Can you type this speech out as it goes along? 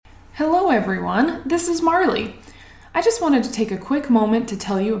Hello everyone, this is Marley. I just wanted to take a quick moment to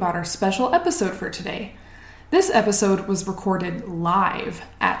tell you about our special episode for today. This episode was recorded live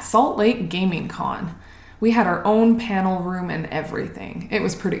at Salt Lake Gaming Con. We had our own panel room and everything. It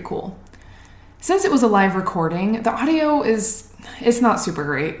was pretty cool. Since it was a live recording, the audio it's not super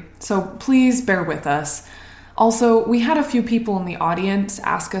great, so please bear with us. Also, we had a few people in the audience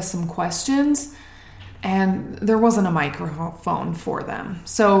ask us some questions, and there wasn't a microphone for them.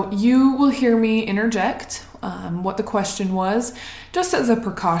 So you will hear me interject what the question was, just as a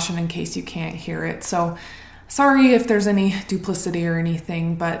precaution in case you can't hear it. So sorry if there's any duplicity or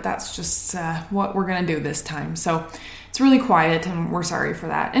anything, but that's just what we're going to do this time. So it's really quiet, and we're sorry for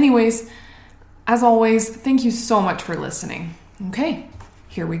that. Anyways, as always, thank you so much for listening. Okay,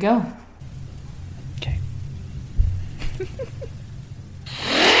 here we go. Okay.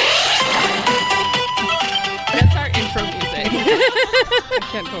 That's our intro music. I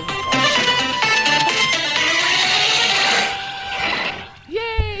can't tell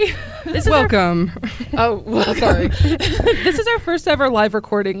Yay! Welcome. Sorry. This is our first ever live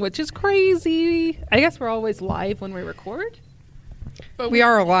recording, which is crazy. I guess we're always live when we record. But we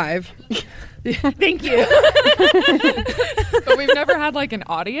are alive. Thank you. But we've never had like an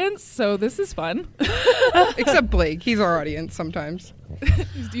audience, so this is fun. Except Blake. He's our audience sometimes.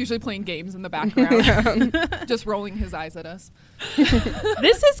 He's usually playing games in the background, just rolling his eyes at us.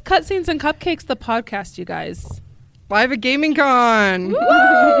 This is Cutscenes and Cupcakes, the podcast, you guys. Live at Gaming Con.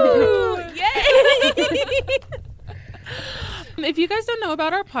 Woo! Yay! If you guys don't know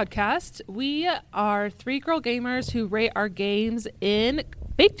about our podcast, we are three girl gamers who rate our games in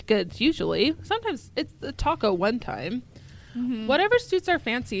baked goods, usually. Sometimes it's the taco one time. Mm-hmm. Whatever suits our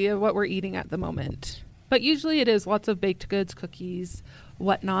fancy of what we're eating at the moment. But usually it is lots of baked goods, cookies,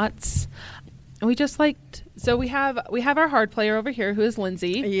 whatnots. And we just so we have our hard player over here who is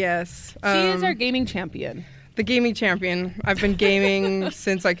Lindsay. Yes. She is our gaming champion. The gaming champion. I've been gaming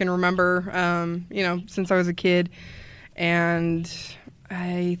since I can remember, since I was a kid. And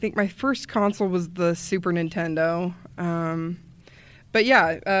I think my first console was the Super Nintendo. But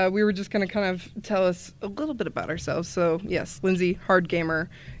yeah, we were just going to kind of tell us a little bit about ourselves. So yes, Lindsay, hard gamer,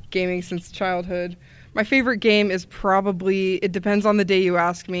 gaming since childhood. My favorite game is probably, it depends on the day you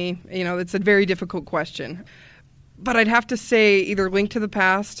ask me. It's a very difficult question. But I'd have to say either Link to the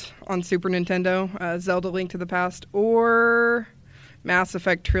Past on Super Nintendo, Zelda Link to the Past, or Mass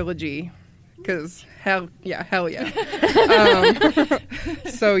Effect Trilogy. Because hell yeah.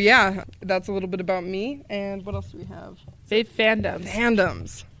 So yeah, that's a little bit about me. And what else do we have? Fave fandoms.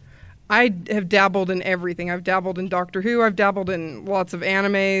 Fandoms. I have dabbled in everything. I've dabbled in Doctor Who. I've dabbled in lots of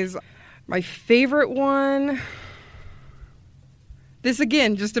animes. My favorite one, this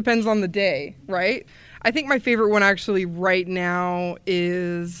again just depends on the day, right? I think my favorite one actually right now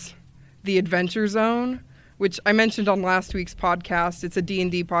is The Adventure Zone, which I mentioned on last week's podcast. It's a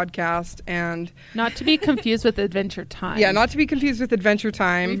D&D podcast, and not to be confused with Adventure Time. Yeah, not to be confused with Adventure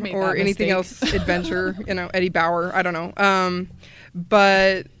Time or anything else Adventure, Eddie Bauer, I don't know.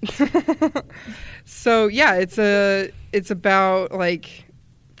 But so yeah, it's about like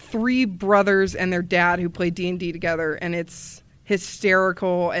three brothers and their dad who play D&D together, and it's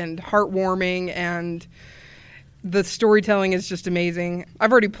hysterical and heartwarming, and the storytelling is just amazing.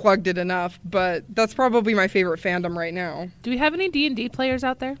 I've already plugged it enough, but that's probably my favorite fandom right now. Do we have any D&D players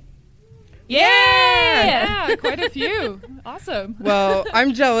out there? Yeah, quite a few. Awesome. Well,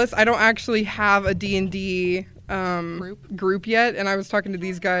 I'm jealous. I don't actually have a D&D group yet, and I was talking to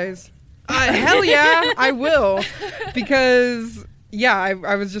these guys. Hell yeah, I will. Because yeah,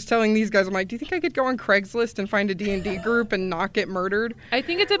 I was just telling these guys, I'm like, do you think I could go on Craigslist and find a D&D group and not get murdered? I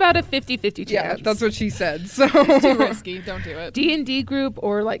think it's about a 50-50 chance. Yeah, that's what she said. So it's too risky. Don't do it. D&D group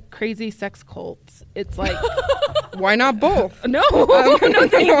or like crazy sex cults. It's like, why not both? No, no,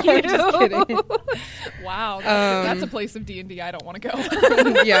 thank you. I'm just kidding. Wow, that's a place of D&D I don't want to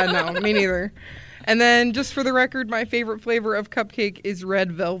go. Yeah, no, me neither. And then, just for the record, my favorite flavor of cupcake is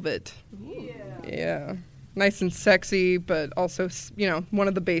red velvet. Ooh. Yeah. Nice and sexy, but also, one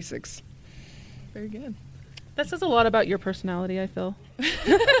of the basics. Very good. That says a lot about your personality, I feel.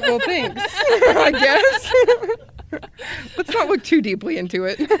 Well, thanks, I guess. Let's not look too deeply into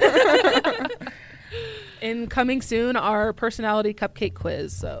it. In coming soon, our personality cupcake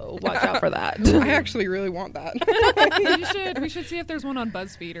quiz, so watch out for that. I actually really want that. We should see if there's one on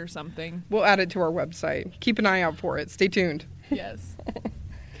BuzzFeed or something. We'll add it to our website. Keep an eye out for it. Stay tuned. Yes.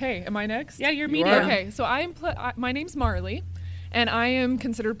 Okay, am I next? Yeah, you're You medium. are. Okay, so my name's Marley, and I am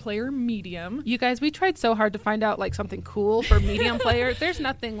considered player medium. You guys, we tried so hard to find out like something cool for medium player. There's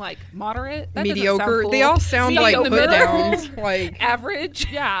nothing like moderate. That doesn't sound Mediocre. cool. They all sound like Mediocre. put downs. Like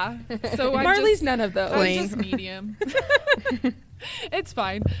Average. Yeah. So Marley's none of those. I'm just medium. It's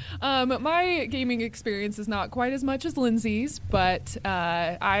fine. My gaming experience is not quite as much as Lindsay's, but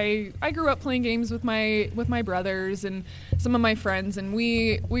I grew up playing games with my brothers and some of my friends, and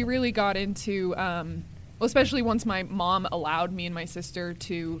we really got into, especially once my mom allowed me and my sister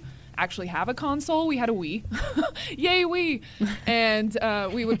to actually have a console. We had a Wii. Yay, Wii! And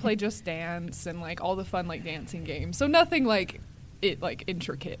we would play Just Dance and like all the fun like dancing games. So nothing like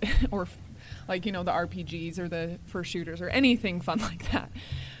intricate or like, the RPGs or the first shooters or anything fun like that.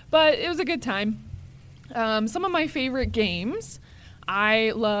 But it was a good time. Some of my favorite games,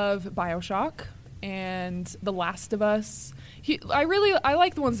 I love BioShock and The Last of Us. I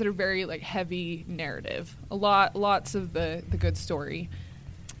like the ones that are very like heavy narrative. Lots of the good story.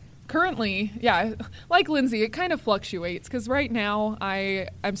 Currently, yeah, like Lindsay, it kind of fluctuates because right now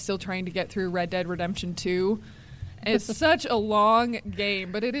I'm still trying to get through Red Dead Redemption 2. It's such a long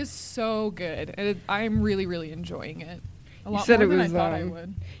game, but it is so good. I'm really, really enjoying it. A lot more than I thought I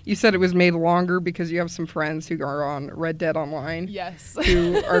would. You said it was made longer because you have some friends who are on Red Dead Online. Yes.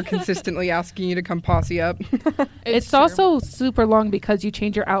 Who are consistently asking you to come posse up. It's also super long because you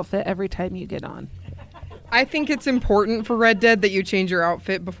change your outfit every time you get on. I think it's important for Red Dead that you change your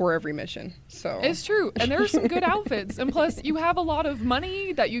outfit before every mission. So it's true. And there are some good outfits. And plus, you have a lot of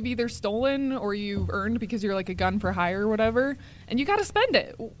money that you've either stolen or you've earned because you're like a gun for hire or whatever. And you got to spend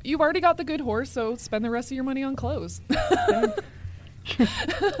it. You've already got the good horse, so spend the rest of your money on clothes.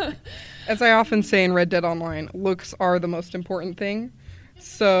 As I often say in Red Dead Online, looks are the most important thing.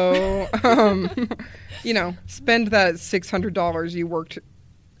 So, spend that $600 you worked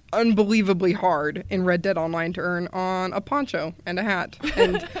unbelievably hard in Red Dead Online to earn on a poncho and a hat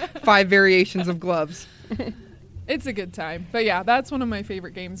and 5 variations of gloves. It's a good time. But yeah, that's one of my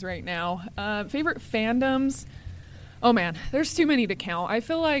favorite games right now. Favorite fandoms? Oh man, there's too many to count. I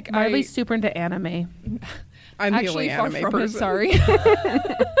feel like Marley's super into anime. I'm actually the far only from anime it, person. sorry.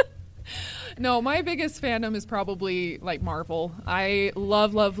 No, my biggest fandom is probably like Marvel. I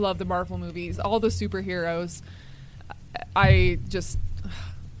love the Marvel movies, all the superheroes.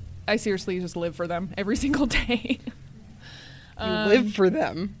 I seriously just live for them every single day. You live for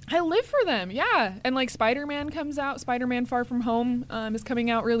them. I live for them, yeah. And like Spider-Man comes out. Spider-Man Far From Home is coming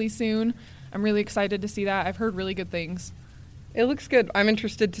out really soon. I'm really excited to see that. I've heard really good things. It looks good. I'm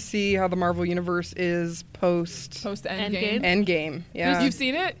interested to see how the Marvel Universe is post Endgame. Endgame. Yeah. You've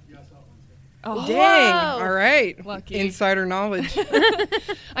seen it? Oh, dang. All right. Lucky. Insider knowledge.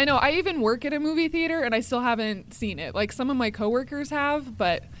 I know. I even work at a movie theater and I still haven't seen it. Like some of my coworkers have,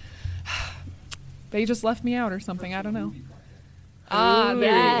 but they just left me out or something. I don't know.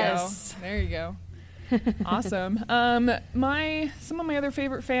 There you go. Awesome. Some of my other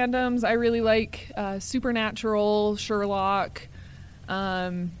favorite fandoms, I really like Supernatural, Sherlock.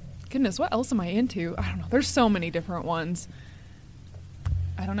 Goodness, what else am I into? I don't know. There's so many different ones.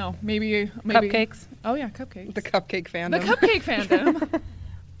 I don't know. Maybe Cupcakes. Oh yeah, cupcakes. The cupcake fandom. The cupcake fandom.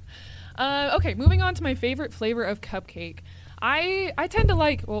 Okay, moving on to my favorite flavor of cupcake. I tend to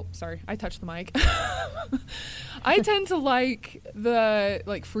like. Well, sorry, I touched the mic. I tend to like the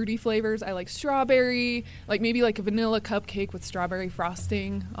fruity flavors. I like strawberry, like maybe like a vanilla cupcake with strawberry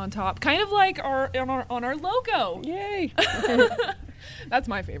frosting on top, kind of like on our logo. Yay! That's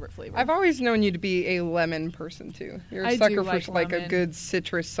my favorite flavor. I've always known you to be a lemon person too. You're a sucker for like a good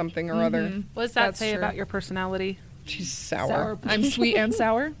citrus something or other. What does that That's say true. about your personality? She's sour. I'm sweet and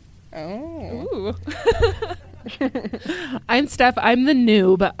sour. Oh. Ooh. I'm Steph. I'm the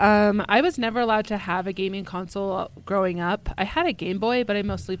noob. I was never allowed to have a gaming console growing up. I had a Game Boy, but I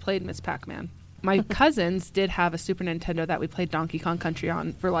mostly played Miss Pac-Man. My cousins did have a Super Nintendo that we played Donkey Kong Country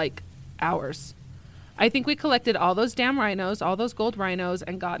on for like hours. I think we collected all those damn rhinos, all those gold rhinos,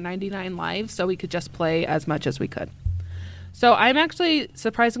 and got 99 lives so we could just play as much as we could. So I'm actually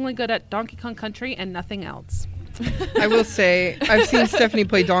surprisingly good at Donkey Kong Country and nothing else. I will say, I've seen Stephanie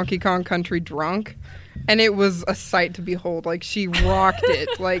play Donkey Kong Country drunk, and it was a sight to behold. Like, she rocked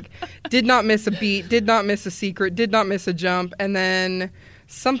it. Like, did not miss a beat, did not miss a secret, did not miss a jump, and then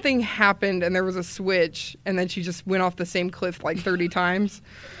something happened and there was a switch, and then she just went off the same cliff like 30 times.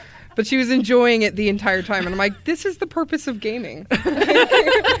 But she was enjoying it the entire time. And I'm like, this is the purpose of gaming.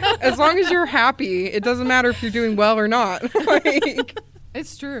 As long as you're happy, it doesn't matter if you're doing well or not. Like,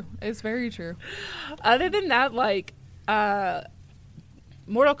 It's true. It's very true. Other than that, like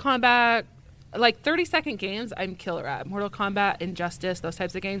Mortal Kombat, like 30-second games, I'm killer at. Mortal Kombat, Injustice, those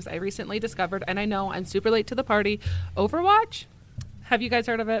types of games I recently discovered. And I know I'm super late to the party. Overwatch, Have you guys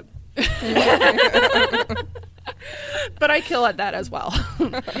heard of it? But I kill at that as well.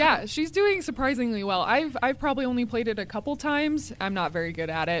 Yeah, she's doing surprisingly well. I've probably only played it a couple times. I'm not very good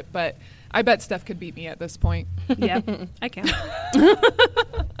at it, but I bet Steph could beat me at this point. Yeah, I can.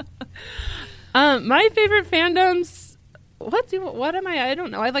 My favorite fandoms. What am I? I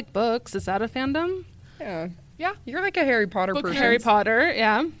don't know. I like books. Is that a fandom? Yeah. Yeah. You're like a Harry Potter person. Harry Potter.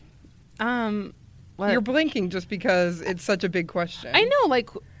 Yeah. What? You're blinking just because it's such a big question. I know.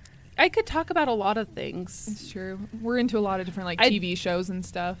 Like, I could talk about a lot of things. It's true. We're into a lot of different TV shows and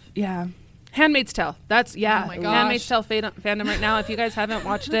stuff. Yeah. Handmaid's Tale. That's, yeah. Oh my gosh. Handmaid's Tale fandom right now. If you guys haven't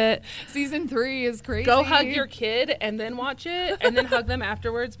watched it, Season 3 is crazy. go hug your kid and then watch it and then hug them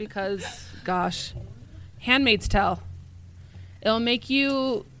afterwards because, gosh, Handmaid's Tale. It'll make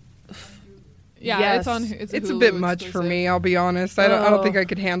you... Yeah, Yes. it's on. It's a Hulu bit much for exclusive. me, I'll be honest. I don't Oh. think I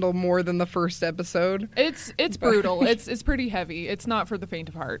could handle more than the first episode. It's brutal. It's pretty heavy. It's not for the faint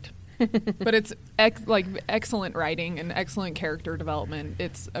of heart. But it's excellent writing and excellent character development.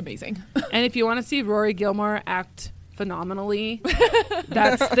 It's amazing. And if you want to see Rory Gilmore act phenomenally,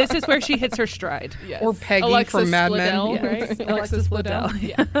 this is where she hits her stride. Yes. Or Peggy Alexis from Mad Men. Bledel, Yes. right? Alexis Bledel.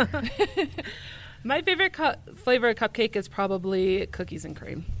 Yeah. My favorite flavor of cupcake is probably cookies and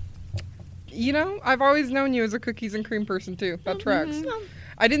cream. You know, I've always known you as a cookies and cream person too. That tracks.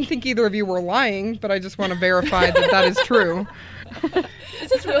 I didn't think either of you were lying, but I just want to verify that is true.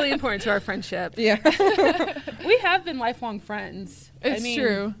 This is really important to our friendship. Yeah. We have been lifelong friends. It's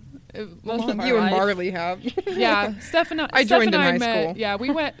true. Most of our You and life. Marley have. Yeah, Steph and I. I Steph joined and in I high met, school. Yeah, we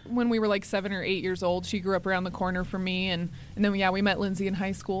went when we were like 7 or 8 years old. She grew up around the corner from me, and then we met Lindsay in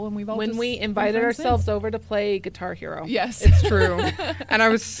high school, and we've all When just we been invited friends ourselves since. over to play Guitar Hero. Yes, It's true. And I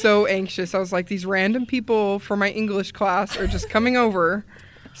was so anxious. I was like, these random people from my English class are just coming over.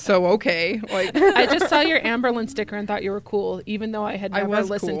 So, okay. Like, I just saw your Amberlyn sticker and thought you were cool, even though I had I never was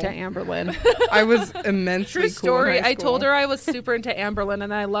listened cool. to Amberlyn. I was immensely True cool story. in high I school. told her I was super into Amberlyn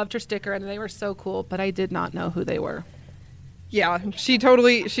and I loved her sticker and they were so cool, but I did not know who they were. Yeah, she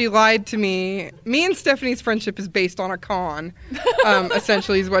lied to me. Me and Stephanie's friendship is based on a con,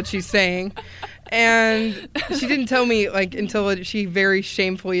 essentially is what she's saying. And she didn't tell me, like, until she very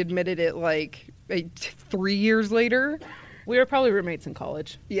shamefully admitted it, like 3 years later. We were probably roommates in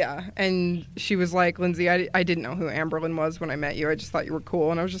college. Yeah, and she was like, Lindsay, I didn't know who Amberlyn was when I met you. I just thought you were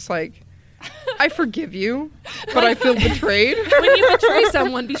cool. And I was just like, I forgive you, but I feel betrayed. When you betray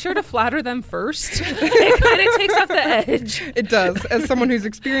someone, be sure to flatter them first. It kind of takes off the edge. It does. As someone who's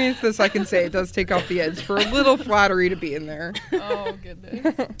experienced this, I can say it does take off the edge for a little flattery to be in there. Oh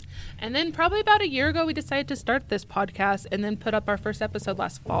goodness. And then probably about a year ago, we decided to start this podcast and then put up our first episode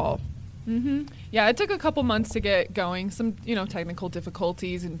last fall. Yeah, it took a couple months to get going. Some technical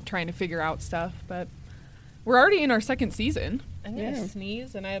difficulties and trying to figure out stuff, but we're already in our second season. I'm going to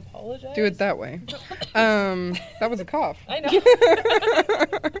sneeze and I apologize. Do it that way. That was a cough. I know.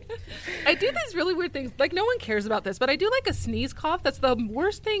 I do these really weird things. Like, no one cares about this, but I do like a sneeze cough. That's the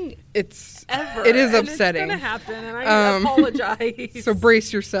worst thing It's ever. It is and upsetting. It's going to happen, and I apologize. So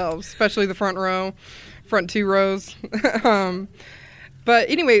brace yourselves, especially the front 2 rows.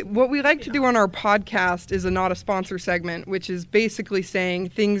 But anyway, what we like to do on our podcast is a not a sponsor segment, which is basically saying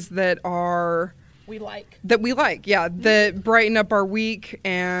things that we like. Yeah, that brighten up our week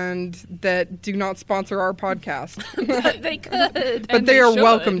and that do not sponsor our podcast. But they could. But they are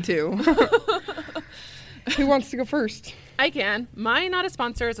welcome to. Who wants to go first? I can. My not a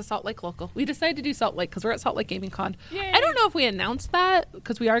sponsor is a Salt Lake local. We decided to do Salt Lake because we're at Salt Lake Gaming Con. Yay. I don't know if we announced that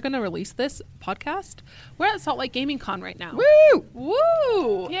because we are going to release this podcast. We're at Salt Lake Gaming Con right now. Woo!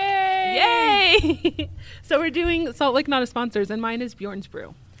 Woo! Yay! Yay! So we're doing Salt Lake Not a Sponsors, and mine is Bjorn's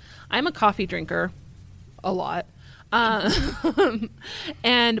Brew. I'm a coffee drinker, a lot. And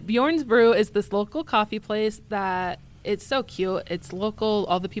Bjorn's Brew is this local coffee place that it's so cute. It's local.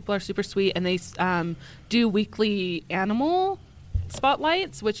 All the people are super sweet, and they do weekly animal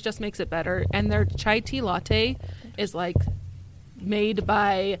spotlights, which just makes it better. And their chai tea latte is like made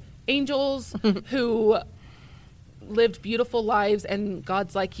by angels who lived beautiful lives, and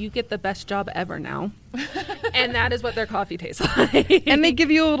God's like, you get the best job ever now. And that is what their coffee tastes like. And they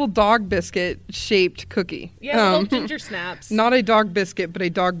give you a little dog biscuit shaped cookie. Yeah, little ginger snaps. Not a dog biscuit, but a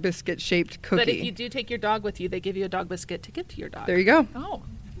dog biscuit shaped cookie. But if you do take your dog with you, they give you a dog biscuit to give to your dog. There you go. Oh,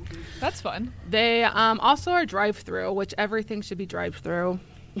 that's fun. They also are drive-through, which everything should be drive-through.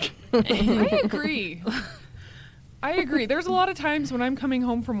 I agree. There's a lot of times when I'm coming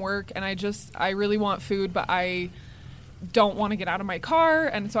home from work and I really want food, but I don't want to get out of my car.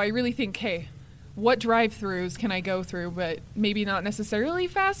 And so I really think, hey, what drive-thrus can I go through? But maybe not necessarily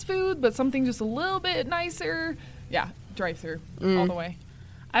fast food, but something just a little bit nicer Yeah, drive-through all the way.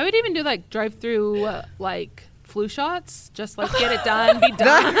 I would even do like drive-through like flu shots, just like get it done, be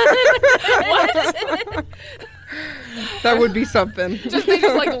done. That would be something. They just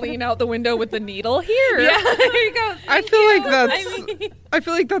like lean out the window with the needle. Here. Yeah, here you go. I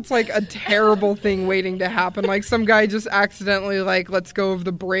feel like that's like a terrible thing waiting to happen. Like some guy just accidentally like lets go of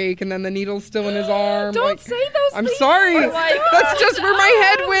the brake and then the needle's still in his arm. Don't like, say those I'm things. sorry. Or, like, That's just where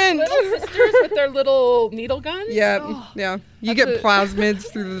my head went. Little sisters with their little needle guns. Yeah, yeah. You get That's plasmids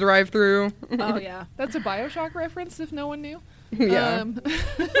through the drive-through. Oh yeah. That's a BioShock reference if no one knew. Yeah.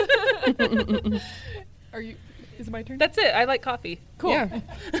 Is it my turn? That's it. I like coffee. Cool. Yeah.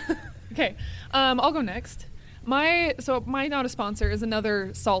 Okay. I'll go next. My Not a Sponsor is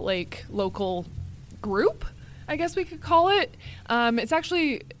another Salt Lake local group, I guess we could call it. It's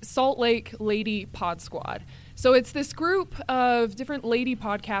actually Salt Lake Lady Pod Squad. So it's this group of different lady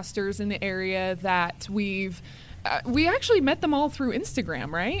podcasters in the area that we actually met them all through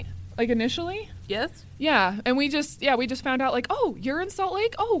Instagram, right? Like initially? Yes. Yeah, and we just found out like, oh, you're in Salt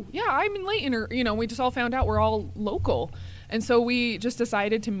Lake? Oh, yeah, I'm in Layton, or we just all found out we're all local. And so we just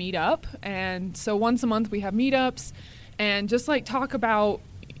decided to meet up, and so once a month we have meetups and just like talk about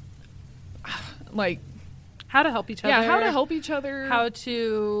like How to help each other. yeah, how to help each other, How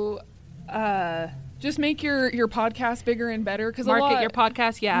to just make your podcast bigger and better, cuz market your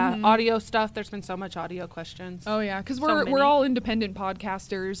podcast. Yeah, audio stuff. There's been so much audio questions. Oh yeah, cuz So we're many. all independent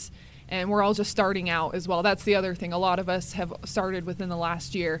podcasters. And we're all just starting out as well. That's the other thing. A lot of us have started within the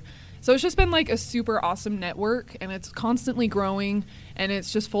last year. So it's just been like a super awesome network, and it's constantly growing, and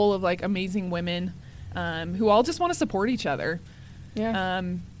it's just full of like amazing women who all just want to support each other. Yeah.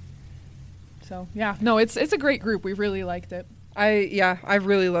 So yeah, no, it's a great group. We really liked it. I've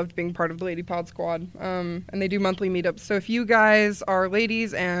really loved being part of the Lady Pod Squad. And they do monthly meetups. So if you guys are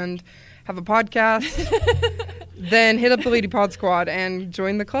ladies and have a podcast, then hit up the Lady Pod Squad and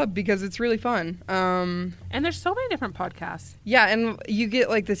join the club because it's really fun. And there's so many different podcasts. Yeah, and you get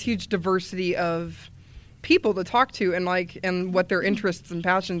like this huge diversity of people to talk to and what their interests and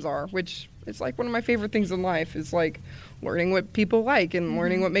passions are, which is like one of my favorite things in life is like learning what people like and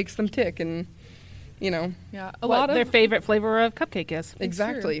learning what makes them tick and Yeah, What their favorite flavor of cupcake is.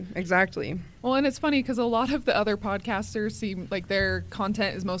 Exactly. Well, and it's funny because a lot of the other podcasters seem like their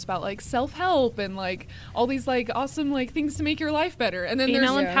content is most about like self-help and like all these like awesome like things to make your life better. And then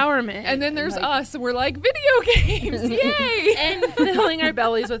Female there's empowerment. and then there's like, us, and we're like video games, yay! and filling our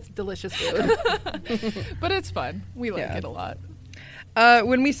bellies with delicious food. But it's fun. We like Yeah. it a lot.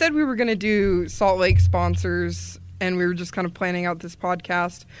 When we said we were going to do Salt Lake sponsors and we were just kind of planning out this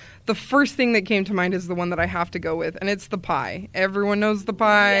podcast, the first thing that came to mind is the one that I have to go with, and it's the pie. Everyone knows the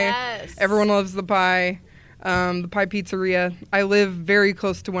pie. Yes. Everyone loves the pie. The Pie Pizzeria. I live very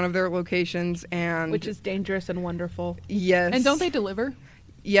close to one of their locations, and Which is dangerous and wonderful. yes. And don't they deliver?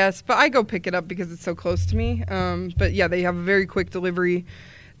 Yes, but I go pick it up because it's so close to me. But yeah, they have a very quick delivery.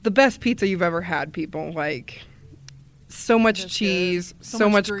 The best pizza you've ever had, people. Like, so much That's cheese, good. so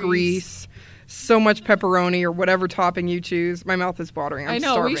much grease, so much pepperoni or whatever topping you choose. My mouth is watering. I'm I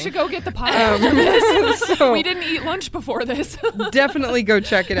know. starving. We should go get the pie after this. So We didn't eat lunch before this. definitely go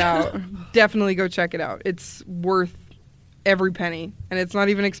check it out. Definitely go check it out. It's worth every penny, and it's not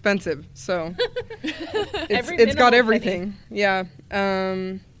even expensive. So it's got everything. Yeah.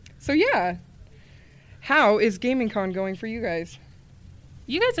 So yeah. How is Gaming Con going for you guys?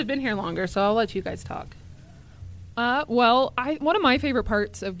 You guys have been here longer, so I'll let you guys talk. Well, one of my favorite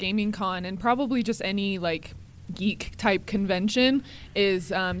parts of Gaming Con, and probably just any like geek type convention, is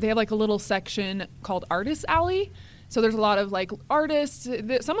they have like a little section called Artist Alley. So there's a lot of like artists.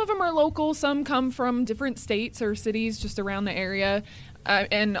 Some of them are local, some come from different states or cities just around the area,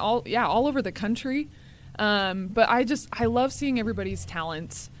 and all over the country. But I love seeing everybody's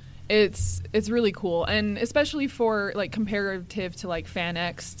talents. It's really cool, and especially for like comparative to like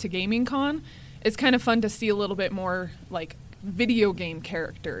FanX to Gaming Con, it's kind of fun to see a little bit more like video game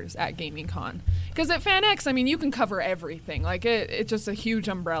characters at Gaming Con. Because at FanX, I mean, you can cover everything. Like it's just a huge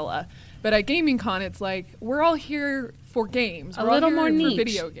umbrella. But at Gaming Con, it's like we're all here for games. A We're all little here more for niche.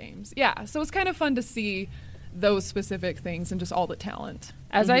 video games. Yeah, so it's kind of fun to see those specific things and just all the talent.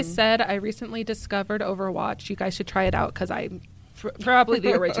 As I said, I recently discovered Overwatch. You guys should try it out because I'm probably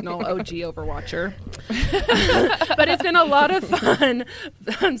the original OG Overwatcher. But it's been a lot of fun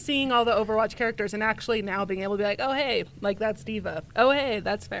seeing all the Overwatch characters and actually now being able to be like, oh, hey, like that's Diva. Oh, hey,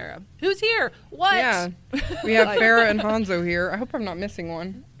 that's Farah. Who's here? What? Yeah. We have Farah and Hanzo here. I hope I'm not missing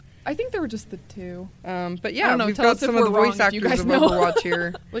one. I think there were just the two. But I yeah, don't know, we've tell got us if some of the we're wrong voice if you actors guys of know. Overwatch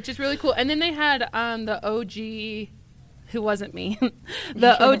here. Which is really cool. And then they had the OG who wasn't me,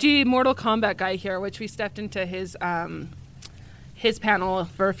 the OG Mortal Kombat guy here, which we stepped into his panel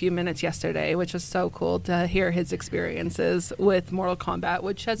for a few minutes yesterday, which was so cool to hear his experiences with Mortal Kombat,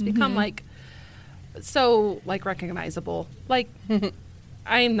 which has become so recognizable.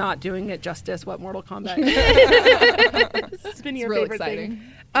 I am not doing it justice what Mortal Kombat is. It's been your real favorite exciting.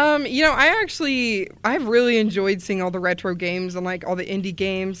 thing. I've really enjoyed seeing all the retro games and all the indie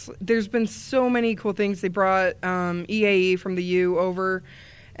games. There's been so many cool things. They brought EAE from the U over,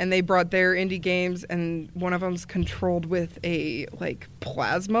 and they brought their indie games, and one of them's controlled with a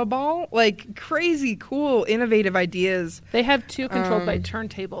plasma ball. Crazy cool, innovative ideas. They have two controlled by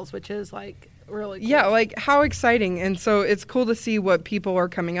turntables, which is really cool. Yeah, how exciting. And so it's cool to see what people are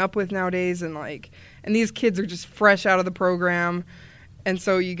coming up with nowadays, and these kids are just fresh out of the program. And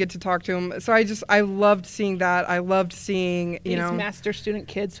so you get to talk to them. So I loved seeing that. I loved seeing, These master student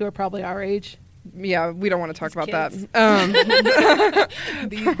kids who are probably our age. Yeah, we don't want to talk about kids. that.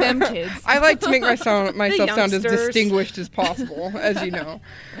 Them kids. I like to make myself sound as youngsters. distinguished as possible, as you know.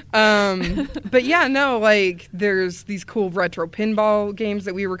 But yeah, no, there's these cool retro pinball games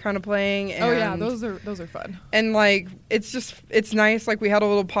that we were kind of playing. And, Oh yeah, those are fun. And it's nice. We had a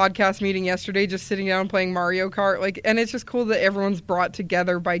little podcast meeting yesterday, just sitting down playing Mario Kart. And it's just cool that everyone's brought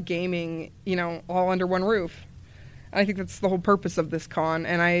together by gaming, all under one roof. And I think that's the whole purpose of this con.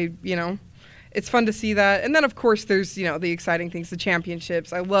 And it's fun to see that. And then, of course, there's, the exciting things, the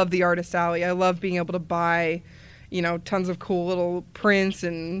championships. I love the Artist Alley. I love being able to buy, tons of cool little prints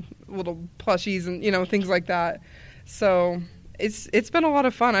and little plushies and, things like that. So it's been a lot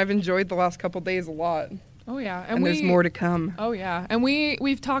of fun. I've enjoyed the last couple days a lot. Oh yeah, And there's more to come. Oh yeah, and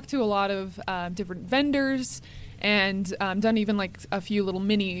we've talked to a lot of different vendors and done even a few little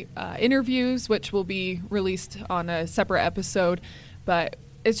mini interviews, which will be released on a separate episode. But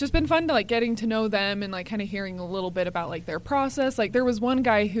it's just been fun to getting to know them and kind of hearing a little bit about their process. There was one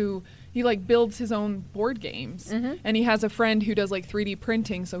guy who he builds his own board games, and he has a friend who does 3D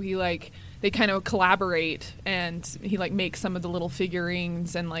printing, so he they kind of collaborate, and he makes some of the little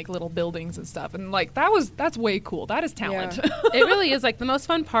figurines and little buildings and stuff, and that's way cool. That is talent. Yeah. It really is. The most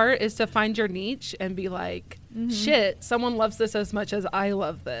fun part is to find your niche and be shit, someone loves this as much as I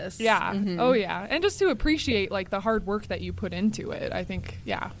love this. Yeah. Oh yeah, and just to appreciate the hard work that you put into it. I think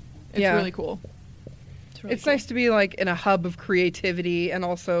it's really cool. It's nice to be in a hub of creativity and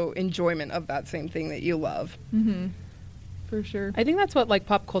also enjoyment of that same thing that you love. For sure. I think that's what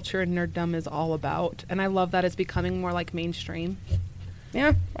pop culture and nerddom is all about, and I love that it's becoming more mainstream.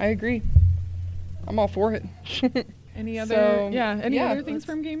 Yeah, I agree. I'm all for it. Any other things let's-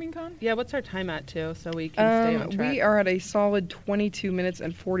 from Gaming Con? Yeah, what's our time at too, so we can stay on track? We are at a solid 22 minutes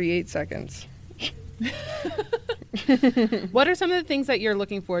and 48 seconds. What are some of the things that you're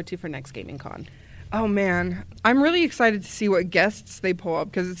looking forward to for next Gaming Con? Oh man, I'm really excited to see what guests they pull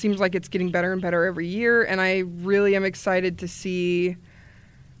up, because it seems like it's getting better and better every year, and I really am excited to see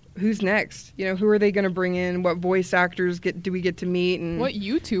who's next. Who are they going to bring in? What voice actors do we get to meet? And What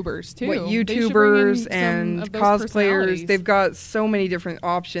YouTubers too? What They should bring in YouTubers some and of those cosplayers. personalities. They've got so many different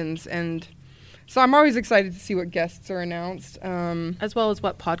options, and so I'm always excited to see what guests are announced. As well as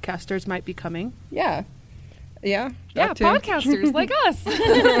what podcasters might be coming. Yeah, Yeah, that too. podcasters like us.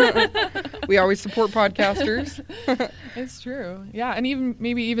 We always support podcasters. It's true. Yeah, and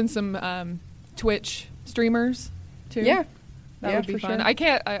maybe even some Twitch streamers too. Yeah, that would be for fun. sure. I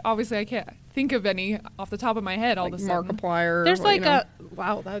can't think of any off the top of my head all of a sudden. Markiplier. There's or,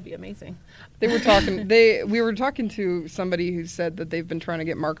 wow, that would be amazing. They were talking. We were talking to somebody who said that they've been trying to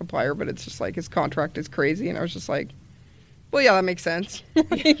get Markiplier, but it's just his contract is crazy, and I was just like, well, yeah, that makes sense.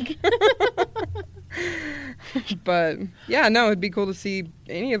 But yeah, no, it'd be cool to see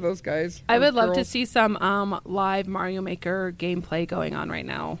any of those guys. I would love to girls. see some live Mario Maker gameplay going on right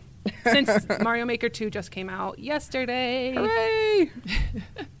now. Since Mario Maker 2 just came out yesterday. Hooray!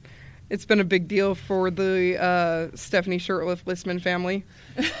 It's been a big deal for the Stephanie Shirtliff Listman family.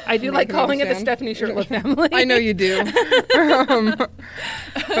 I do like can calling it the understand. Stephanie Shirtliff family. I know you do.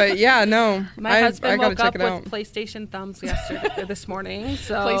 But yeah, no. My husband I gotta woke check up it out. with PlayStation thumbs this morning.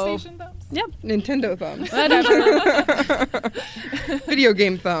 So PlayStation thumbs? Yep. Nintendo thumbs. Whatever. Video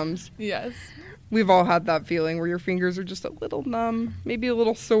game thumbs. Yes. We've all had that feeling where your fingers are just a little numb, maybe a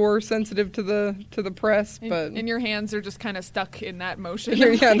little sore, sensitive to the press, but And your hands are just kind of stuck in that motion.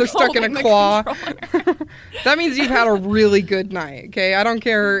 yeah, they're stuck in a holding the claw. controller. That means you've had a really good night, okay? I don't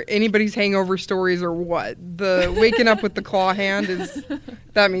care anybody's hangover stories or what. The waking up with the claw hand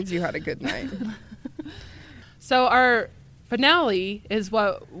that means you had a good night. So our finale is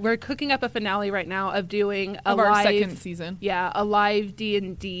what we're cooking up a finale right now of doing a Of our live second season. Yeah, a live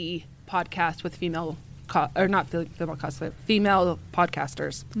D&D podcast with female female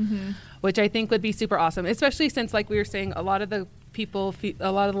podcasters, which I think would be super awesome, especially since, like we were saying, a lot of the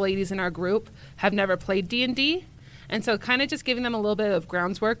ladies in our group have never played D&D. And so kind of just giving them a little bit of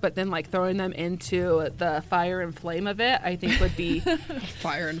groundwork, but then like throwing them into the fire and flame of it, I think would be...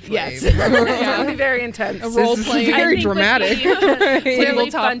 Fire and flame. Yes. It would be very intense. A role This is playing. very dramatic. Really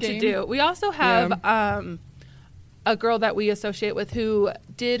Tabletop fun game. to do. We also have a girl that we associate with who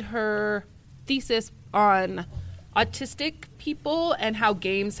did her thesis on autistic people and how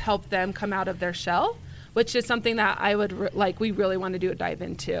games help them come out of their shell, which is something that I would we really want to do a dive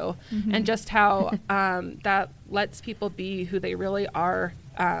into, and just how that lets people be who they really are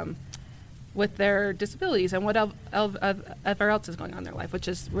with their disabilities and whatever else is going on in their life, which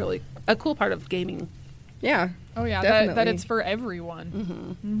is really a cool part of gaming. Yeah. Oh yeah, definitely. that it's for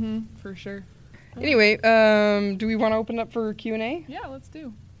everyone. For sure. Anyway, do we want to open up for Q&A? Yeah, let's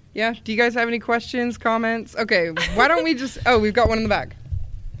do. Yeah. Do you guys have any questions, comments? Okay. Why don't we just... Oh, we've got one in the back.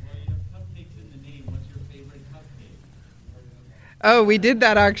 Oh, we did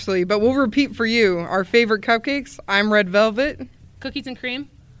that actually, but we'll repeat for you. Our favorite cupcakes, I'm red velvet. Cookies and cream.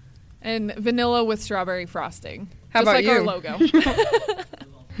 And vanilla with strawberry frosting. How just about like you? our logo.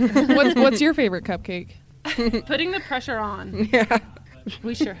 What's your favorite cupcake? Putting the pressure on. Yeah.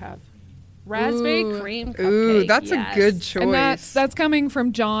 We sure have. Raspberry Ooh. cream cupcake. Ooh, that's yes. a good choice. And that's coming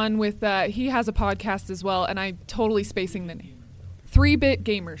from John with he has a podcast as well, and I'm totally spacing the name. 3-Bit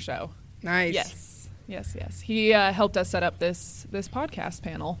Gamer Show. Nice. Yes. He helped us set up this podcast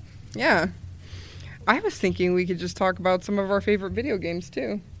panel. Yeah. I was thinking we could just talk about some of our favorite video games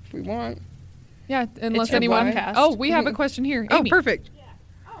too, if we want. Yeah, unless your anyone. podcast. Oh, we have a question here. Oh, Amy. perfect.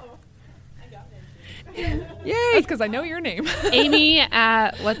 That's Yay. because I know your name. Amy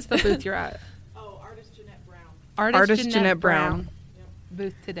at, what's the booth you're at? Oh, Artist Jeanette Brown. Artist Jeanette Brown.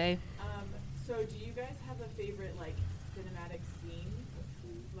 Booth today. So do you guys have a favorite, like, cinematic scene?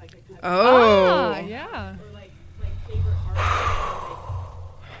 Like a cut Oh. Yeah. or like favorite art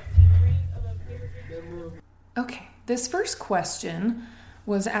or like scenery of a favorite game? Okay, this first question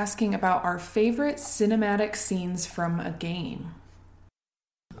was asking about our favorite cinematic scenes from a game.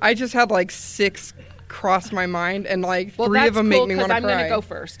 I just had like 6 cross my mind, and like Well, 3 that's of them cool make me want to I'm cry. going to go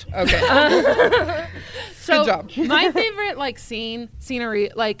first. Okay. So Good job. my favorite like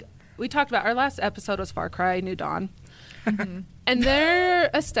scenery, like we talked about, our last episode was Far Cry New Dawn. And their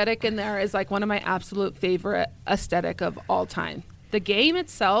aesthetic in there is like one of my absolute favorite aesthetic of all time. The game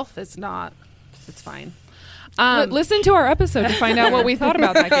itself is not, it's fine. Listen to our episode to find out what we thought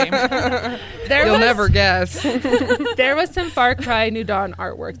about that game. You'll never guess. There was some Far Cry New Dawn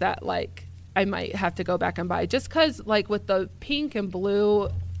artwork that like I might have to go back and buy, just because like with the pink and blue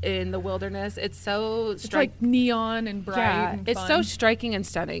in the wilderness, it's so It's like neon and bright. yeah, and it's fun. so striking and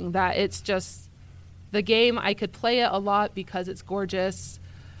stunning that it's just the game. I could play it a lot because it's gorgeous.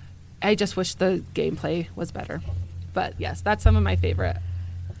 I just wish the gameplay was better. But yes, that's some of my favorite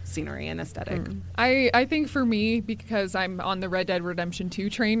scenery and aesthetic. I think for me, because I'm on the Red Dead Redemption 2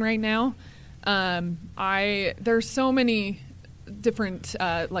 train right now, there's so many different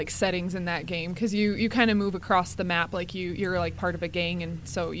like settings in that game, because you kind of move across the map, like you're like part of a gang, and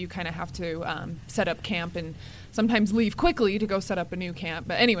so you kind of have to set up camp and sometimes leave quickly to go set up a new camp.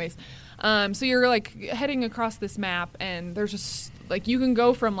 But anyways, so you're like heading across this map, and there's just like you can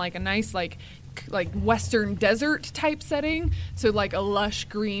go from like a nice like western desert type setting to like a lush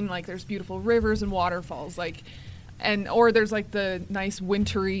green, like there's beautiful rivers and waterfalls, like, and or there's like the nice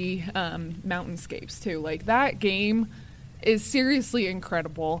wintry mountainscapes too. Like that game is seriously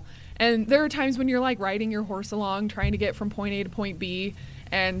incredible. And there are times when you're like riding your horse along trying to get from point A to point B,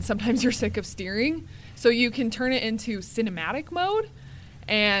 and sometimes you're sick of steering, so you can turn it into cinematic mode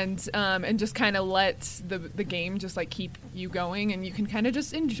and just kind of let the game just like keep you going, and you can kind of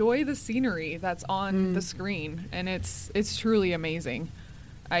just enjoy the scenery that's on the screen, and it's truly amazing.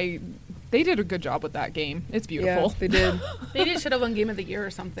 They did a good job with that game. It's beautiful. Yeah, they did. Maybe it should have won Game of the Year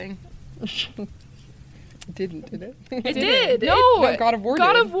or something. Did it? It did. No, God of War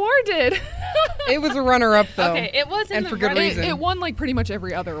God did. of War did. It was a runner-up though. Okay, it was in and the for good running- reason. It won like pretty much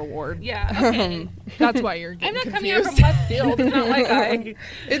every other award. Yeah. Okay. That's why you're I'm getting not coming here confused. from left field. It's not like I.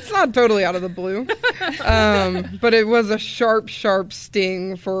 It's not totally out of the blue. But it was a sharp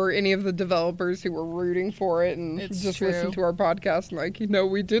sting for any of the developers who were rooting for it and It's just true. listened to our podcast and like,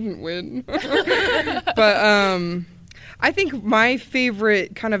 we didn't win. But I think my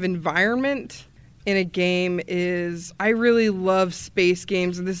favorite kind of environment in a game is, I really love space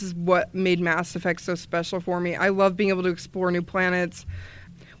games, and this is what made Mass Effect so special for me. I love being able to explore new planets.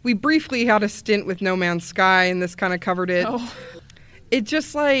 We briefly had a stint with No Man's Sky, and this kind of covered it. Oh. It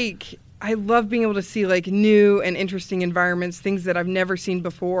just like, I love being able to see like new and interesting environments, things that I've never seen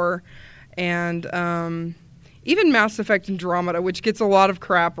before. And even Mass Effect Andromeda, which gets a lot of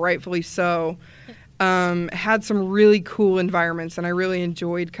crap, rightfully so, had some really cool environments. And I really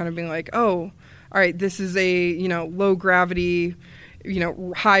enjoyed kind of being like, oh, all right, this is a, low gravity,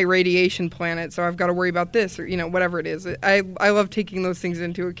 high radiation planet, so I've got to worry about this or, whatever it is. I love taking those things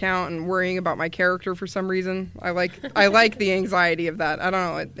into account and worrying about my character for some reason. I like the anxiety of that. I don't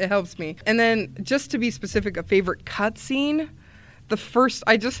know, it helps me. And then just to be specific, a favorite cutscene, the first,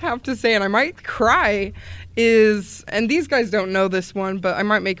 I just have to say, and I might cry, is, and these guys don't know this one, but I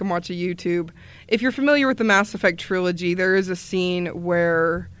might make them watch a YouTube. If you're familiar with the Mass Effect trilogy, there is a scene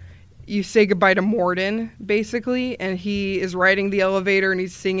where you say goodbye to Mordin, basically, and he is riding the elevator and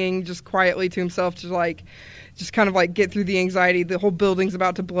he's singing just quietly to himself to just kind of get through the anxiety. The whole building's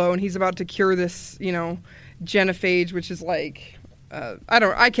about to blow and he's about to cure this, genophage, which is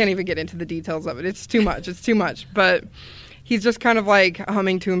I can't even get into the details of it. It's too much. But he's just kind of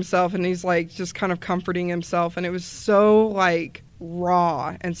humming to himself and he's just kind of comforting himself. And it was so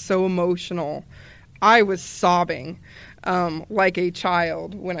raw and so emotional. I was sobbing. Like a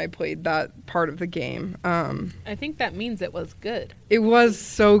child when I played that part of the game. I think that means it was good. It was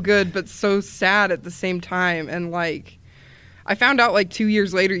so good, but so sad at the same time. And I found out 2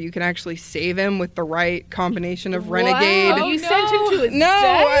 years later you can actually save him with the right combination of Renegade. Wow, you sent him to his No,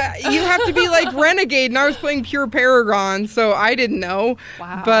 death? you have to be Renegade, and I was playing pure Paragon, so I didn't know.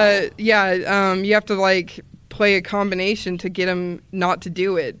 Wow. But yeah, you have to play a combination to get him not to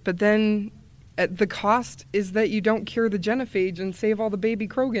do it. But then the cost is that you don't cure the genophage and save all the baby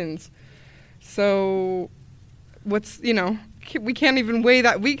Krogans. So we can't even weigh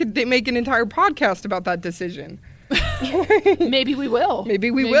that. We could make an entire podcast about that decision. Maybe we will.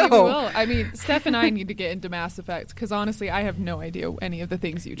 Maybe we will. I mean, Steph and I need to get into Mass Effect because honestly, I have no idea any of the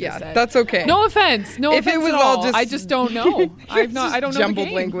things you just said. That's okay. No offense. No if offense it was at all just, I just don't know. I don't know jumbled the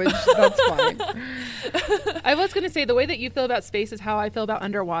game. language. That's fine. I was going to say the way that you feel about space is how I feel about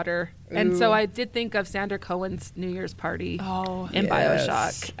underwater. And so I did think of Sandra Cohen's New Year's party in yes.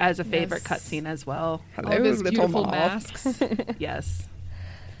 BioShock as a favorite Yes. cutscene as well. Hello, All those little beautiful moth. masks. Yes.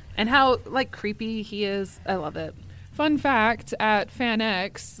 And how creepy he is. I love it. Fun fact, at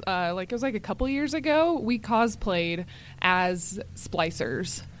FanX, it was a couple years ago, we cosplayed as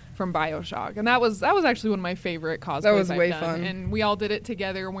splicers from BioShock, and that was actually one of my favorite cosplays. That was I've way done. fun. And we all did it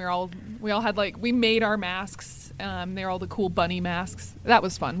together, and we all had we made our masks. They're all the cool bunny masks. That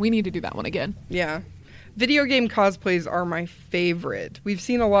was fun. We need to do that one again. Yeah. Video game cosplays are my favorite. We've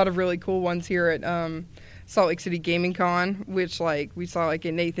seen a lot of really cool ones here at Salt Lake City Gaming Con, which we saw a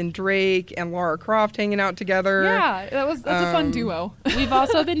Nathan Drake and Lara Croft hanging out together. Yeah, that's a fun duo. We've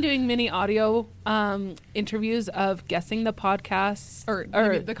also been doing mini audio interviews of guessing the podcasts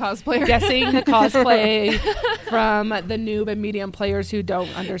or the cosplayer. guessing the cosplay from the noob and medium players who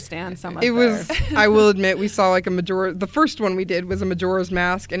don't understand some of It was, I will admit, we saw a Majora. The first one we did was a Majora's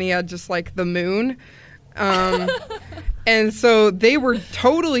Mask, and he had just the moon. And so they were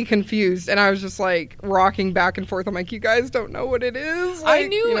totally confused, and I was just rocking back and forth. I'm you guys don't know what it is? I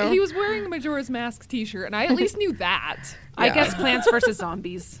knew he was wearing a Majora's Mask t-shirt, and I at least knew that. I Yeah. guess Plants vs.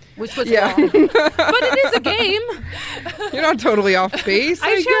 Zombies, which was Yeah. wrong. But it is a game. You're not totally off base. I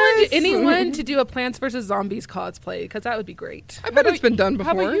challenge guess. anyone to do a Plants vs. Zombies cosplay, because that would be great. I bet it's been done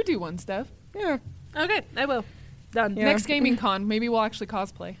before. How about you do one, Steph? Yeah. Okay, I will. Done. Yeah. Next gaming con, maybe we'll actually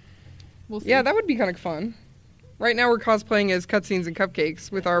cosplay. We'll see. Yeah, that would be kind of fun. Right now we're cosplaying as cutscenes and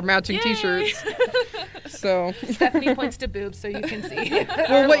cupcakes with our matching Yay. t-shirts. So, Stephanie points to boobs so you can see.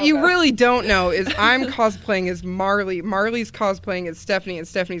 well, what you really don't know is I'm cosplaying as Marley. Marley's cosplaying as Stephanie, and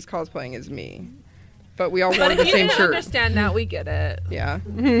Stephanie's cosplaying as me. But we all But wore if the you same didn't shirt. understand that, we get it. Yeah.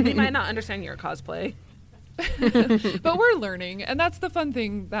 We might not understand your cosplay. But we're learning, and that's the fun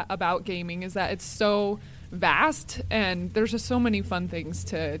thing about gaming is that it's so vast, and there's just so many fun things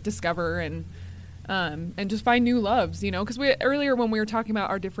to discover and just find new loves. Because earlier when we were talking about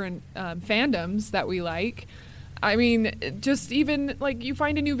our different fandoms that we like, I mean, just even you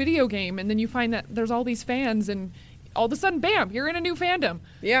find a new video game, and then you find that there's all these fans, and all of a sudden, bam, you're in a new fandom.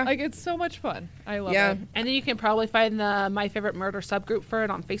 Yeah. It's so much fun. I love Yeah. it. And then you can probably find the My Favorite Murder subgroup for it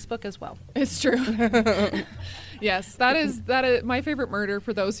on Facebook as well. It's true. Yes, that is My Favorite Murder.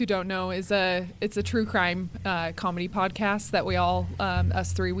 For those who don't know, it's a true crime comedy podcast that we all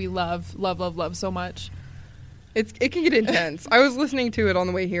us three we love so much. It can get intense. I was listening to it on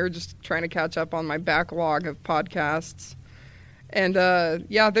the way here, just trying to catch up on my backlog of podcasts. And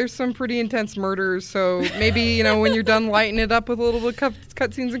yeah, there's some pretty intense murders. So maybe, when you're done, lighten it up with a little bit of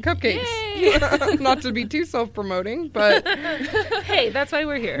cutscenes and cupcakes. Not to be too self-promoting, but Hey, that's why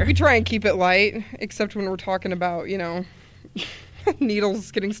we're here. we try and keep it light, except when we're talking about,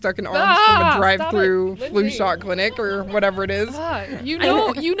 needles getting stuck in arms from a Stop drive-through it, flu Lindsay. shot clinic or whatever it is. You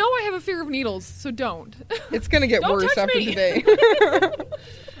know I have a fear of needles, so don't. It's going to get Don't worse touch after me. today.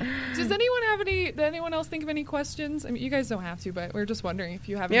 Does anyone else think of any questions? I mean, you guys don't have to, but we're just wondering if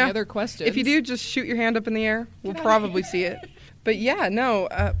you have Yeah. any other questions. If you do, just shoot your hand up in the air. We'll Get out of probably see it. But yeah, no.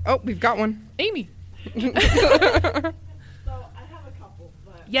 We've got one. Amy. So I have a couple,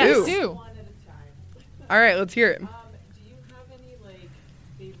 but Yes. Ooh. Do. one at a time. All right, let's hear it. Do you have any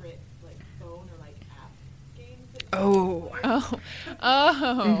favorite phone or app games that Oh.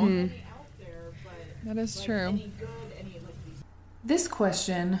 Oh. Mhm. any out there? But That is true. Any good? Any these? This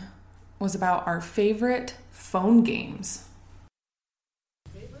question was about our favorite phone games.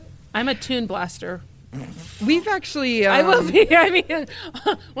 I'm a Toon Blaster. We've actually... I will be,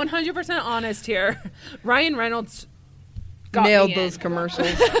 100% honest here. Ryan Reynolds got nailed me those in.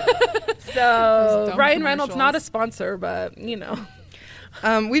 commercials. So dumb Ryan Reynolds, not a commercials. sponsor, but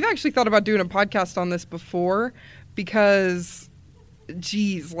We've actually thought about doing a podcast on this before because,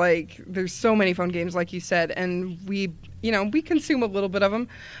 geez, there's so many phone games, like you said, and we consume a little bit of them.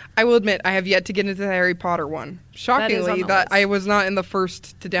 I will admit, I have yet to get into the Harry Potter one. Shockingly, the that list. I was not in the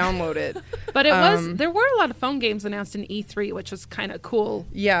first to download it. But there were a lot of phone games announced in E3, which was kind of cool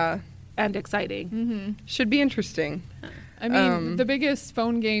Yeah, and exciting. should be interesting. I mean, the biggest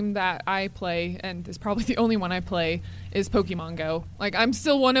phone game that I play, and is probably the only one I play, is Pokemon Go. I'm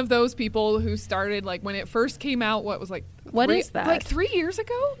still one of those people who started, when it first came out, what is that? 3 years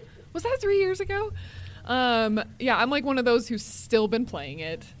ago? Was that 3 years ago? Yeah, I'm one of those who's still been playing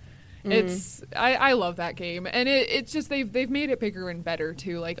it. I love that game, and it's just they've made it bigger and better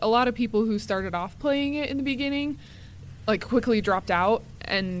too. A lot of people who started off playing it in the beginning, quickly dropped out,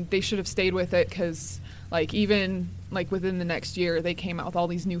 and they should have stayed with it because even within the next year they came out with all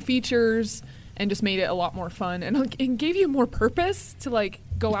these new features and just made it a lot more fun and gave you more purpose to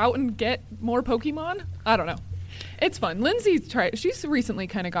go out and get more Pokemon. I don't know. It's fun. Lindsay's tried. She's recently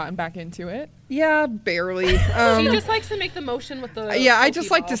kind of gotten back into it. Yeah, barely. She just likes to make the motion with the Yeah, I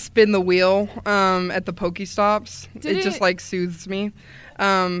just like to Pokeball. spin the wheel at the Pokestops. Did It just it- soothes me.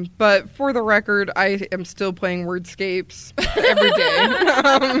 But for the record, I am still playing Wordscapes every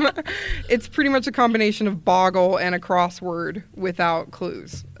day. It's pretty much a combination of Boggle and a crossword without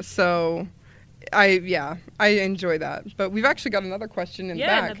clues. So I enjoy that. But we've actually got another question in the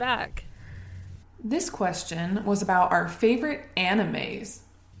back. in the back. This question was about our favorite animes.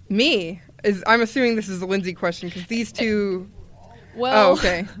 I'm assuming this is a Lindsay question because these two... Well, Oh,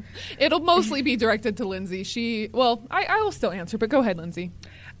 okay. It'll mostly be directed to Lindsay. I will still answer, but go ahead, Lindsay.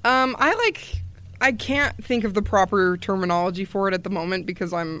 I can't think of the proper terminology for it at the moment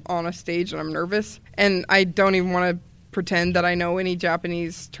because I'm on a stage and I'm nervous. And I don't even want to pretend that I know any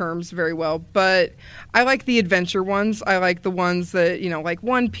Japanese terms very well. But I like the adventure ones. I like the ones that, like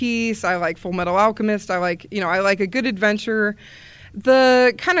One Piece. I like Full Metal Alchemist. I like a good adventure.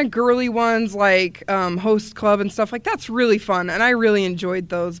 The kind of girly ones like Host Club and stuff that's really fun. And I really enjoyed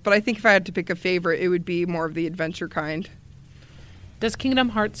those. But I think if I had to pick a favorite, it would be more of the adventure kind. Does Kingdom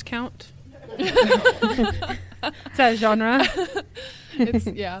Hearts count? Is that a genre?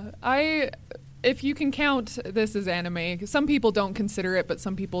 If you can count this as anime, some people don't consider it, but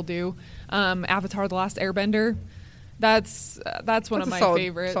some people do. Avatar: The Last Airbender. That's one of my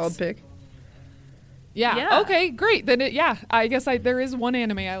favorites. Solid pick. Yeah. Okay. Great. Then I guess there is one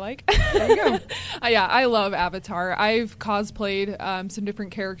anime I like. There you go. I love Avatar. I've cosplayed some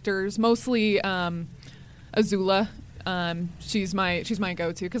different characters, mostly Azula. She's my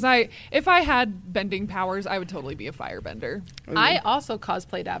go-to because if I had bending powers, I would totally be a firebender. I also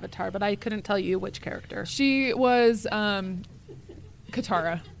cosplayed Avatar, but I couldn't tell you which character. She was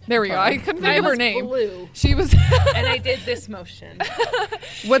Katara. There we go. I couldn't think I of her was name. blue. She was. And I did this motion.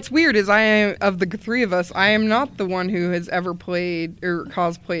 What's weird is of the three of us, I am not the one who has ever played or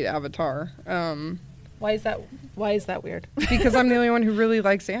cosplayed Avatar. Why is that weird? Because I'm the only one who really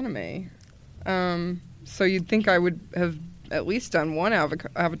likes anime. So you'd think I would have at least done one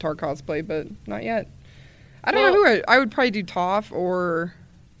Avatar cosplay, but not yet. I don't know who I would probably do Toph or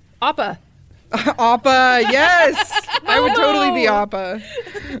Appa. Appa. Yes, I would totally be Appa.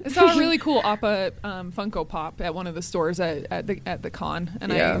 I saw a really cool Appa Funko Pop at one of the stores at the con,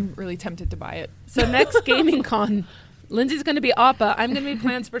 and Yeah. I'm really tempted to buy it. So next gaming con, Lindsay's going to be Appa. I'm going to be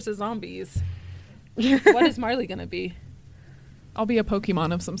Plants vs. Zombies. What is Marley going to be? I'll be a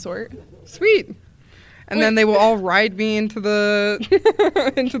Pokemon of some sort. Sweet. And then they will all ride me into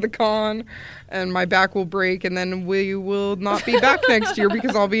the into the con, and my back will break, and then we will not be back next year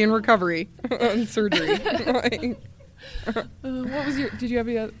because I'll be in recovery and surgery. What was did you have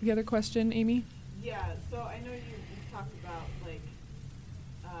the other question, Amy? Yeah, so I know you talked about like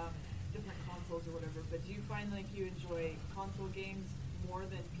different consoles or whatever, but do you find like you enjoy console games more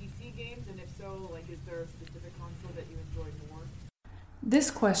than PC games? And if so, like is there a specific console that you enjoy more? This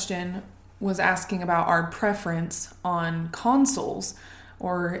question was asking about our preference on consoles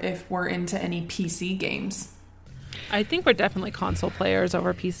or if we're into any PC games. I think we're definitely console players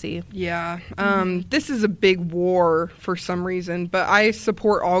over PC. Yeah. This is a big war for some reason, but I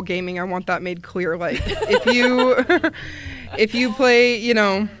support all gaming. I want that made clear. Like, if you play,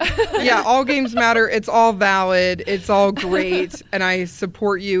 yeah, all games matter. It's all valid. It's all great. And I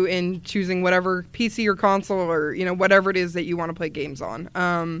support you in choosing whatever PC or console or, whatever it is that you want to play games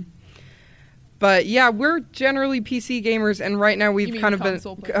on. But yeah, we're generally PC gamers, and right now we've kind of been.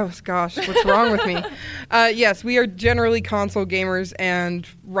 Oh gosh, what's wrong with me? Yes, we are generally console gamers, and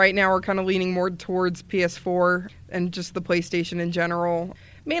right now we're kind of leaning more towards PS4 and just the PlayStation in general,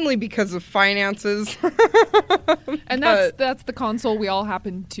 mainly because of finances. And that's the console we all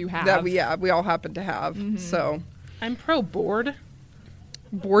happen to have. That we all happen to have. Mm-hmm. So I'm pro board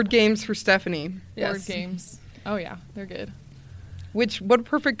games for Stephanie. Board Yes. games. Oh yeah, they're good. What a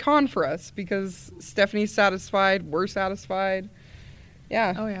perfect con for us, because Stephanie's satisfied, we're satisfied.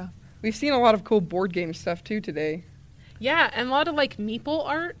 Yeah. Oh yeah. We've seen a lot of cool board game stuff too today. Yeah, and a lot of like meeple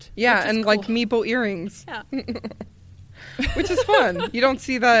art. Yeah, and cool. like meeple earrings. Yeah. Which is fun. You don't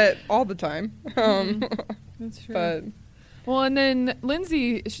see that all the time. That's true. But well, and then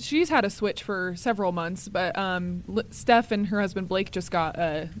Lindsay, she's had a Switch for several months, but Steph and her husband Blake just got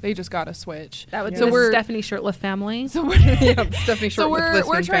a Switch. That would Yeah. be So the we're- Stephanie Shirtless family. So we're Stephanie so Short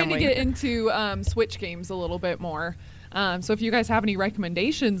we're trying family. to get into Switch games a little bit more. So if you guys have any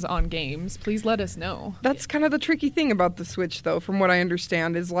recommendations on games, please let us know. That's kind of the tricky thing about the Switch, though, from what I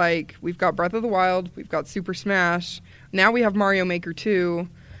understand, is like we've got Breath of the Wild, we've got Super Smash, now we have Mario Maker 2,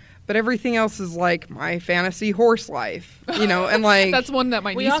 but everything else is like My Fantasy Horse Life, and like That's one that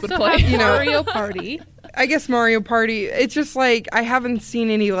my We niece also would play. have Mario Party. I guess Mario Party. It's just like I haven't seen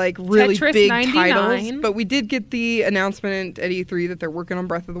any like really Tetris big 99. titles, but we did get the announcement at E3 that they're working on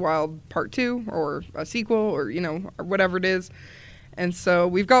Breath of the Wild Part 2 or a sequel or or whatever it is. And so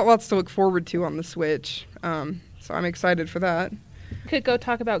we've got lots to look forward to on the Switch. So I'm excited for that. Could go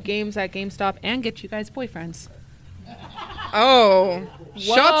talk about games at GameStop and get you guys boyfriends. Oh,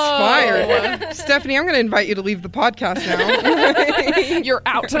 shots fired. Stephanie, I'm going to invite you to leave the podcast now. You're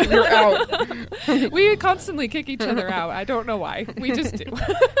out. You're out. We constantly kick each other out. I don't know why. We just do.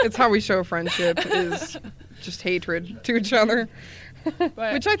 It's how we show friendship, is just hatred to each other. But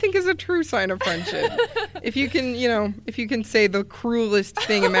Which I think is a true sign of friendship. If you can say the cruelest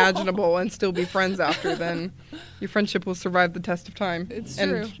thing imaginable and still be friends after, then your friendship will survive the test of time. It's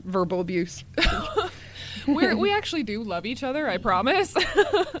and true. verbal abuse. we actually do love each other, I promise.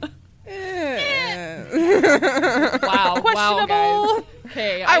 Wow, Questionable. guys.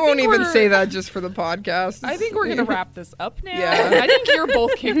 Okay, I won't think even we're- say that just for the podcast. I think we're gonna wrap this up now. Yeah. I think you're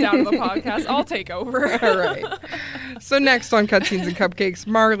both kicked out of the podcast. I'll take over. All right. So next on Cutscenes and Cupcakes,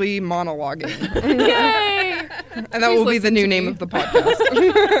 Marley monologuing. Yay! And that Please will be the listen new to name me. of the podcast.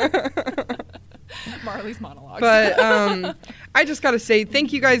 Marley's monologues. But I just got to say,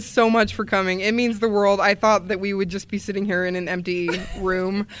 thank you guys so much for coming. It means the world. I thought that we would just be sitting here in an empty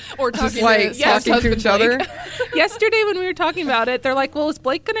room, or just talking like to Steph's talking to husband, each other. Blake. Yesterday when we were talking about it, they're like, well, is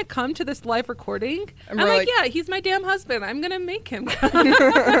Blake going to come to this live recording? And I'm we're like, like- yeah, he's my damn husband. I'm going to make him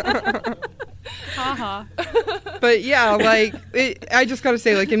come. Haha. But yeah, like I just got to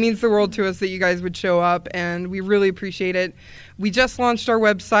say, like, it means the world to us that you guys would show up, and we really appreciate it. We just launched our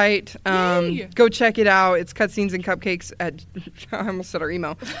website. Yay! Go check it out. It's Cutscenes and Cupcakes at, I almost said our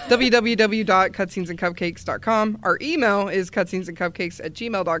email, www.cutscenesandcupcakes.com. Our email is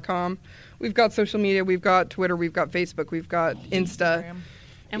cutscenesandcupcakes@gmail.com. We've got social media. We've got Twitter. We've got Facebook. We've got Insta.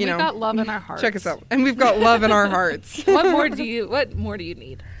 And You we've know, got love in our hearts. Check us out. And we've got love in our hearts. What more do you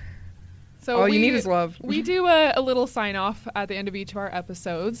need? So All you need is love. We do a little sign off at the end of each of our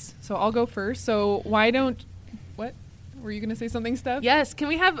episodes. So I'll go first. So what? Were you going to say something, Steph? Yes, can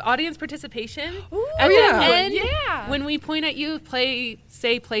we have audience participation? Ooh, At oh, yeah. the end, Yeah. when we point at you, play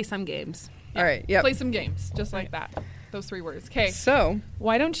some games. All right. Yeah. Play some games, just like that. Those 3 words. Okay. So,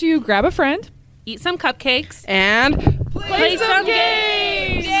 Why don't you grab a friend? Eat some cupcakes. and Play some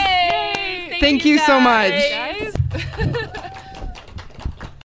games! Yay! Thank you so much. Guys.